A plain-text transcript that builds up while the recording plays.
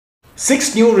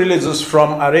6 new releases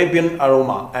from Arabian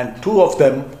Aroma, and 2 of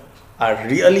them are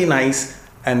really nice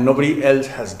and nobody else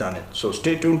has done it. So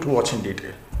stay tuned to watch in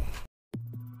detail.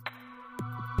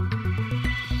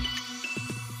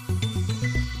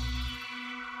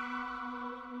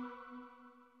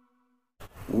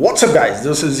 What's up guys,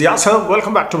 this is Yasser.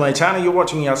 Welcome back to my channel. You're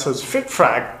watching Yasser's Fit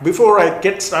Frag. Before I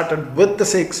get started with the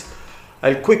 6,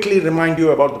 I'll quickly remind you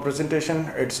about the presentation.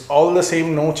 It's all the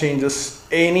same, no changes.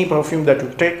 Any perfume that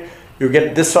you take, you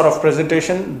get this sort of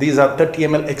presentation. These are 30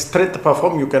 ml extrait de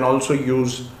parfum. You can also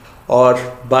use or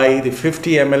buy the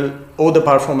 50 ml eau de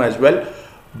parfum as well.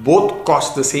 Both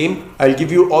cost the same. I'll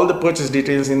give you all the purchase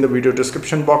details in the video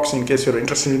description box. In case you're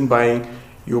interested in buying,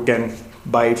 you can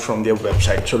buy it from their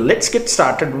website. So let's get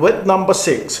started with number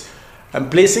 6. I'm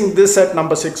placing this at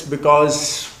number 6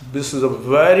 because this is a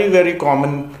very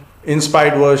common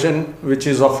inspired version, which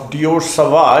is of Dior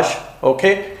Sauvage.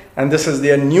 Okay, and this is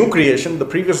their new creation. The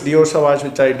previous Dior Sauvage,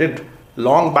 which I did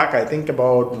long back, I think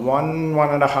about one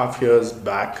and a half years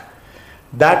back,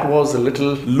 that was a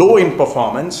little low in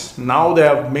performance. Now they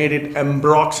have made it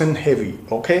ambroxan heavy.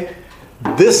 Okay,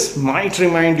 this might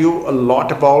remind you a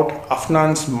lot about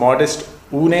Afnan's Modest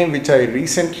Une, which I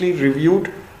recently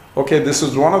reviewed. Okay, this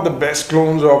is one of the best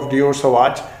clones of Dior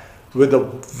Sauvage with a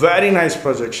very nice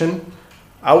projection.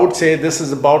 I would say this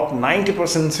is about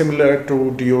 90% similar to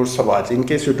Dior Sauvage. In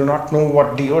case you do not know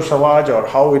what Dior Sauvage or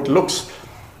how it looks,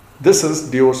 this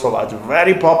is Dior Sauvage.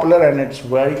 Very popular and it's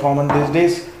very common these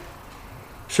days.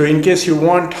 So in case you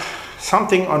want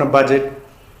something on a budget,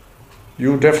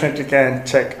 you definitely can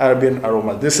check Arabian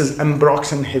Aroma. This is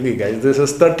ambroxan heavy, guys. This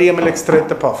is 30 ml extrait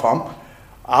de parfum.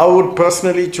 I would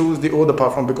personally choose the eau de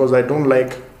parfum because I don't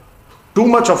like too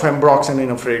much of ambroxan in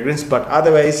a fragrance, but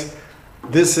otherwise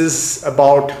this is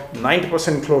about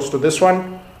 90% close to this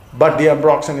one, but the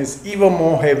ambroxan is even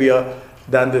more heavier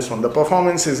than this one. The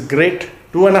performance is great.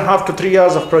 2.5 to 3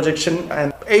 hours of projection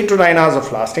and 8 to 9 hours of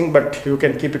lasting, but you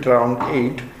can keep it around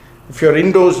 8. If you're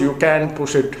indoors, you can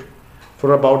push it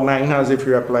for about 9 hours if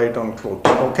you apply it on clothes.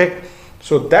 Okay,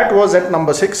 so that was at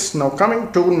number 6. Now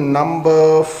coming to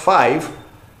number 5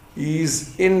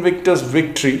 is Invictus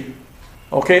Victory.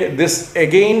 Okay, this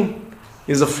again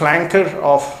is a flanker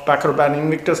of Paco Rabanne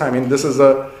Invictus. I mean, this is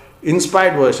a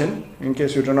inspired version. In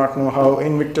case you do not know how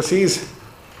Invictus is,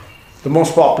 the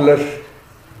most popular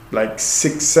like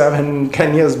 6, 7,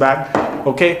 10 years back.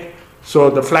 Okay, so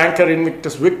the flanker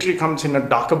Invictus Victory comes in a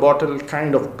darker bottle,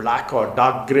 kind of black or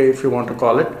dark gray if you want to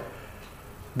call it.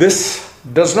 This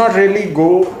does not really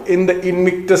go in the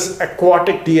Invictus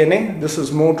aquatic DNA. This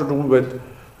is more to do with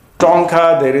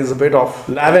tonka. There is a bit of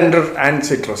lavender and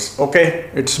citrus.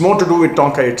 Okay, it's more to do with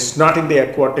tonka. It's not in the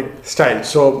aquatic style.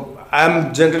 So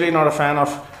I'm generally not a fan of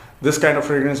this kind of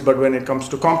fragrance, but when it comes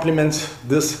to compliments,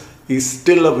 this is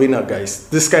still a winner, guys.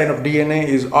 This kind of DNA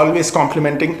is always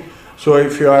complimenting. So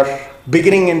if you are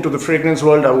beginning into the fragrance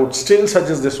world, I would still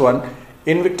suggest this one,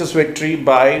 Invictus Victory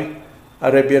by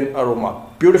Arabian Aroma.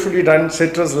 Beautifully done,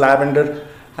 citrus, lavender,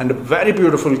 and a very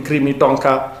beautiful creamy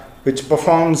tonka, which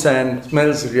performs and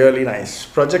smells really nice.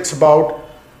 Projects about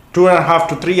 2.5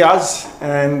 to 3 hours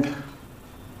and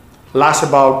lasts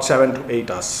about 7 to 8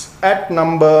 hours. At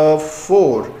number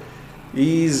 4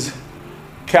 is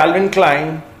Calvin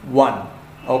Klein 1.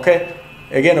 Okay,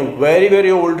 again a very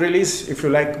old release. If you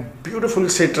like beautiful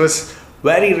citrus,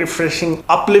 very refreshing,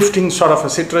 uplifting sort of a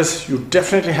citrus, you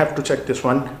definitely have to check this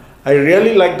one. I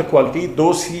really like the quality,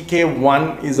 though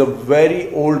CK1 is a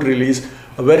very old release.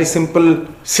 A very simple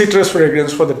citrus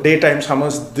fragrance for the daytime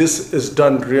summers. This is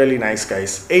done really nice,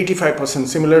 guys. 85%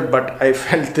 similar, but I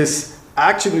felt this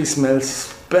actually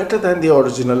smells better than the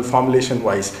original formulation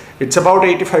wise. It's about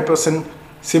 85%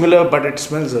 similar, but it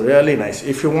smells really nice.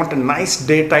 If you want a nice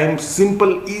daytime,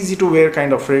 simple, easy to wear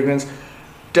kind of fragrance,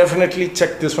 definitely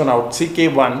check this one out.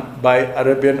 CK1 by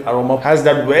Arabian Aroma has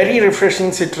that very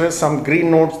refreshing citrus, some green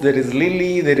notes. There is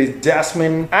lily, there is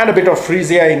jasmine, and a bit of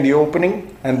freesia in the opening.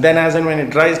 And then as and when it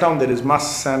dries down, there is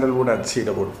musk, sandalwood, and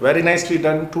cedarwood. Very nicely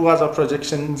done. 2 hours of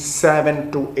projection,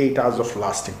 7 to 8 hours of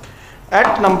lasting.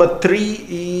 At number 3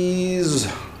 is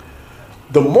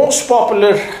the most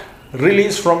popular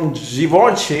release from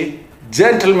Givenchy,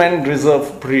 Gentleman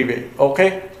Reserve Privé.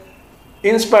 Okay,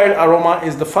 Inspired Aroma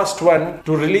is the first one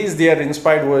to release their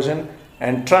inspired version,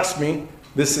 and trust me,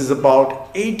 this is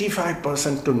about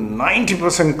 85% to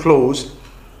 90% close,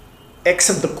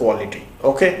 except the quality.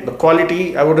 Okay, the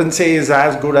quality I wouldn't say is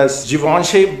as good as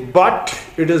Givenchy, but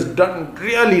it is done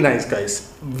really nice,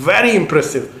 guys. Very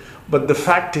impressive. But the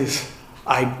fact is,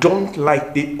 I don't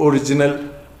like the original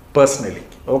personally.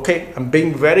 Okay, I'm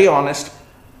being very honest.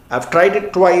 I've tried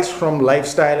it twice from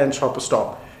Lifestyle and Shopper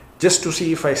Stop just to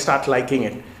see if I start liking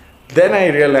it. Then I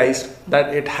realized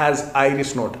that it has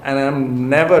iris note, and I'm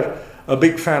never a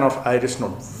big fan of iris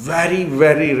note. Very,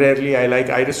 very rarely I like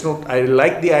iris note. I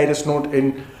like the iris note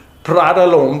in Prada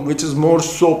L'Homme, which is more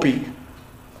soapy,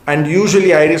 and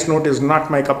usually iris note is not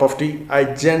my cup of tea. I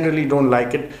generally don't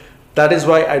like it. That is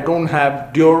why I don't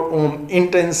have Dior Homme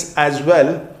Intense as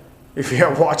well. If you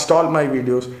have watched all my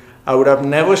videos, I would have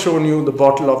never shown you the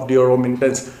bottle of Dior Homme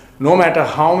Intense, no matter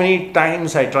how many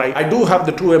times I try. I do have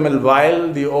the 2 ml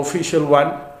vial, the official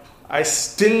one. I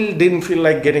still didn't feel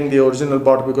like getting the original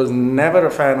bottle because never a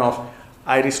fan of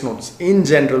iris notes. In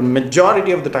general,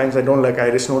 majority of the times I don't like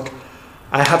iris note.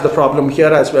 I have the problem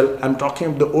here as well. I'm talking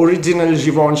of the original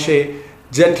Givenchy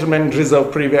Gentleman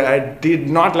Reserve Privé. I did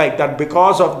not like that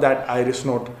because of that iris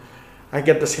note. I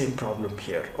get the same problem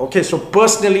here. Okay, so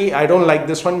personally I don't like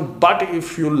this one, but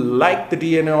if you like the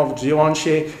DNA of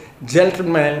Givenchy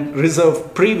Gentleman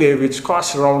Reserve Privé, which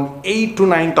costs around 8 to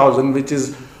 9,000, which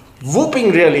is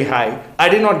whooping really high, I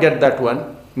did not get that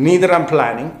one, neither I'm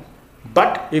planning.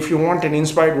 But if you want an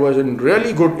inspired version,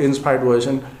 really good inspired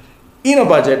version in a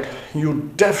budget,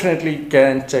 you definitely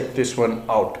can check this one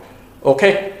out.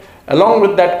 Okay, along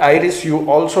with that iris, you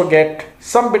also get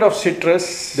some bit of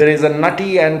citrus. There is a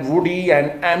nutty and woody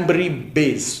and ambery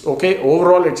base. Okay,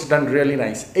 overall it's done really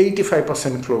nice.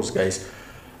 85% close, guys.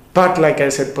 But like I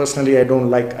said, personally I don't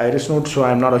like iris note, so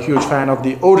I'm not a huge fan of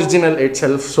the original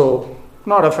itself, so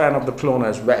not a fan of the clone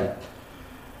as well.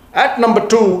 At number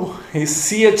 2 is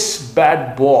CH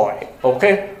Bad Boy.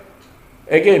 Okay,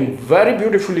 again, very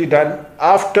beautifully done.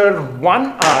 After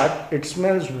 1 hour, it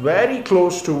smells very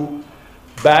close to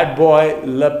Bad Boy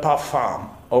Le Parfum.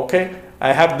 Okay,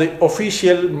 I have the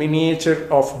official miniature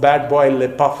of Bad Boy Le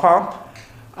Parfum.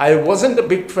 I wasn't a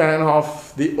big fan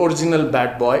of the original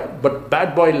Bad Boy, but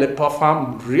Bad Boy Le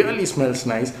Parfum really smells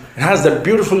nice. It has that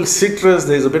beautiful citrus,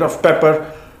 there's a bit of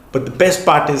pepper, but the best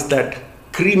part is that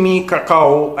creamy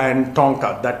cacao and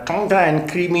tonka. That tonka and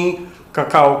creamy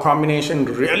cacao combination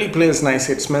really plays nice.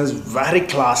 It smells very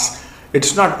class.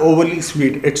 It's not overly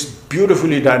sweet. It's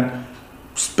beautifully done,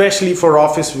 especially for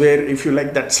office wear. If you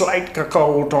like that slight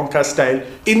cacao tonka style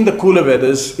in the cooler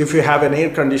weathers, if you have an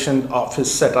air-conditioned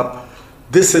office setup,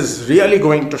 this is really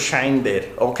going to shine there.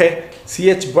 Okay,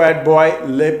 CH Bad Boy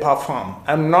Le Parfum.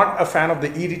 I'm not a fan of the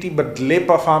EDT, but Le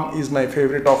Parfum is my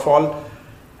favorite of all.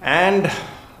 And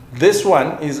this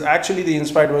one is actually the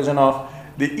inspired version of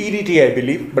the EDT, I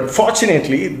believe. But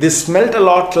fortunately, this smelled a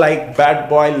lot like Bad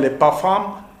Boy Le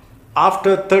Parfum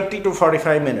after 30 to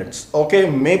 45 minutes. Okay,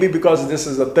 maybe because this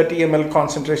is a 30 ml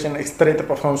concentration extrait de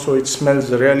parfum, so it smells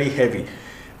really heavy.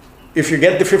 If you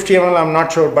get the 50 ml, I'm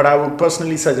not sure, but I would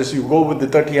personally suggest you go with the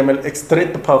 30 ml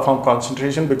extrait de parfum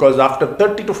concentration, because after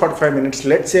 30 to 45 minutes,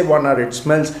 let's say 1 hour, it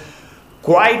smells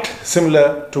quite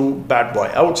similar to Bad Boy.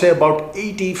 I would say about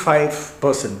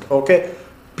 85%. Okay,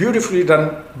 beautifully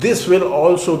done. This will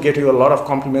also get you a lot of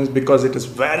compliments because it is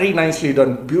very nicely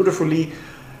done, beautifully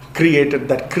created.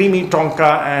 That creamy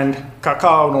tonka and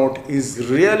cacao note is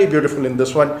really beautiful in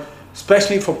this one,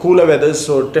 especially for cooler weathers,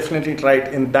 so definitely try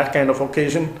it in that kind of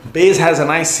occasion. Base has a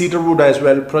nice cedar wood as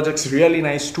well, projects really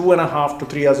nice, 2.5 to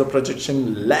 3 hours of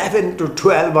projection, 11 to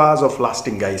 12 hours of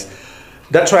lasting, guys.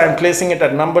 That's why I'm placing it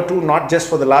at number 2, not just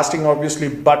for the lasting obviously,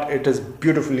 but it is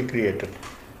beautifully created.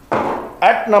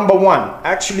 At number 1,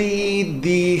 actually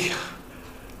the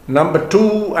number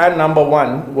 2 and number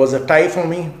 1 was a tie for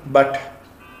me, but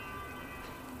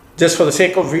just for the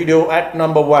sake of video, at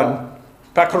number 1,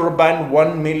 Paco Rabanne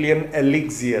 1 Million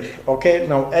Elixir. Okay,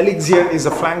 now Elixir is a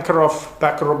flanker of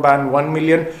Paco Rabanne 1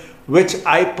 Million, which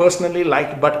I personally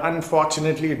liked, but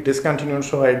unfortunately it discontinued,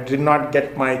 so I did not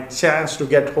get my chance to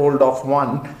get hold of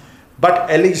one. But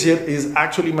Elixir is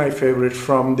actually my favorite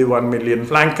from the 1 Million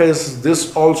flankers.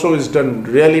 This also is done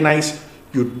really nice.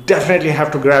 You definitely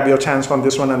have to grab your chance on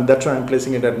this one, and that's why I'm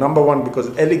placing it at number 1, because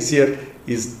Elixir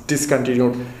is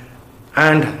discontinued,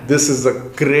 and this is a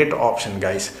great option,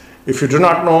 guys. If you do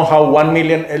not know how 1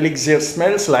 Million Elixir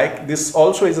smells like, this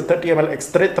also is a 30 ml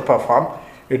extrait de parfum.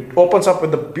 It opens up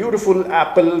with a beautiful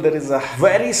apple. There is a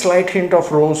very slight hint of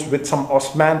rose with some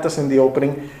osmanthus in the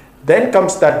opening. Then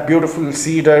comes that beautiful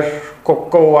cedar,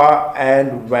 cocoa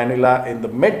and vanilla in the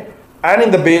mid. And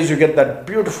in the base you get that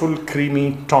beautiful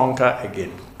creamy tonka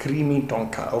again. Creamy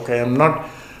tonka. Okay, I'm not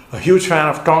a huge fan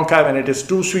of tonka when it is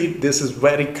too sweet. This is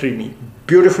very creamy.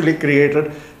 Beautifully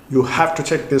created. You have to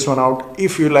check this one out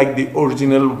if you like the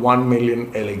original 1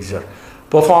 Million Elixir.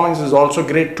 Performance is also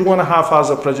great. 2.5 hours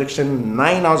of projection,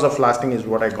 9 hours of lasting is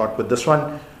what I got with this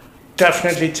one.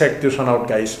 Definitely check this one out,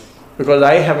 guys, because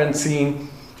I haven't seen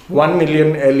 1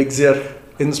 Million Elixir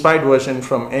inspired version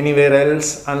from anywhere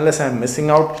else unless I'm missing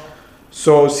out.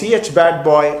 So CH Bad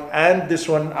Boy and this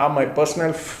one are my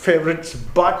personal favorites,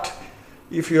 but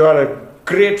if you are a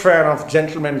great fan of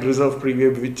Gentleman Reserve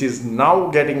Preview, which is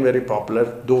now getting very popular,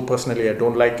 though personally I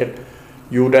don't like it,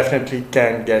 you definitely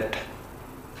can get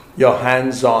your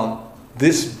hands on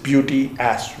this beauty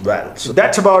as well. So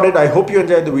that's about it. I hope you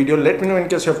enjoyed the video. Let me know in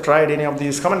case you have tried any of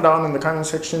these. Comment down in the comment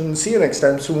section. See you next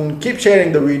time soon. Keep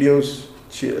sharing the videos.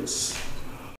 Cheers.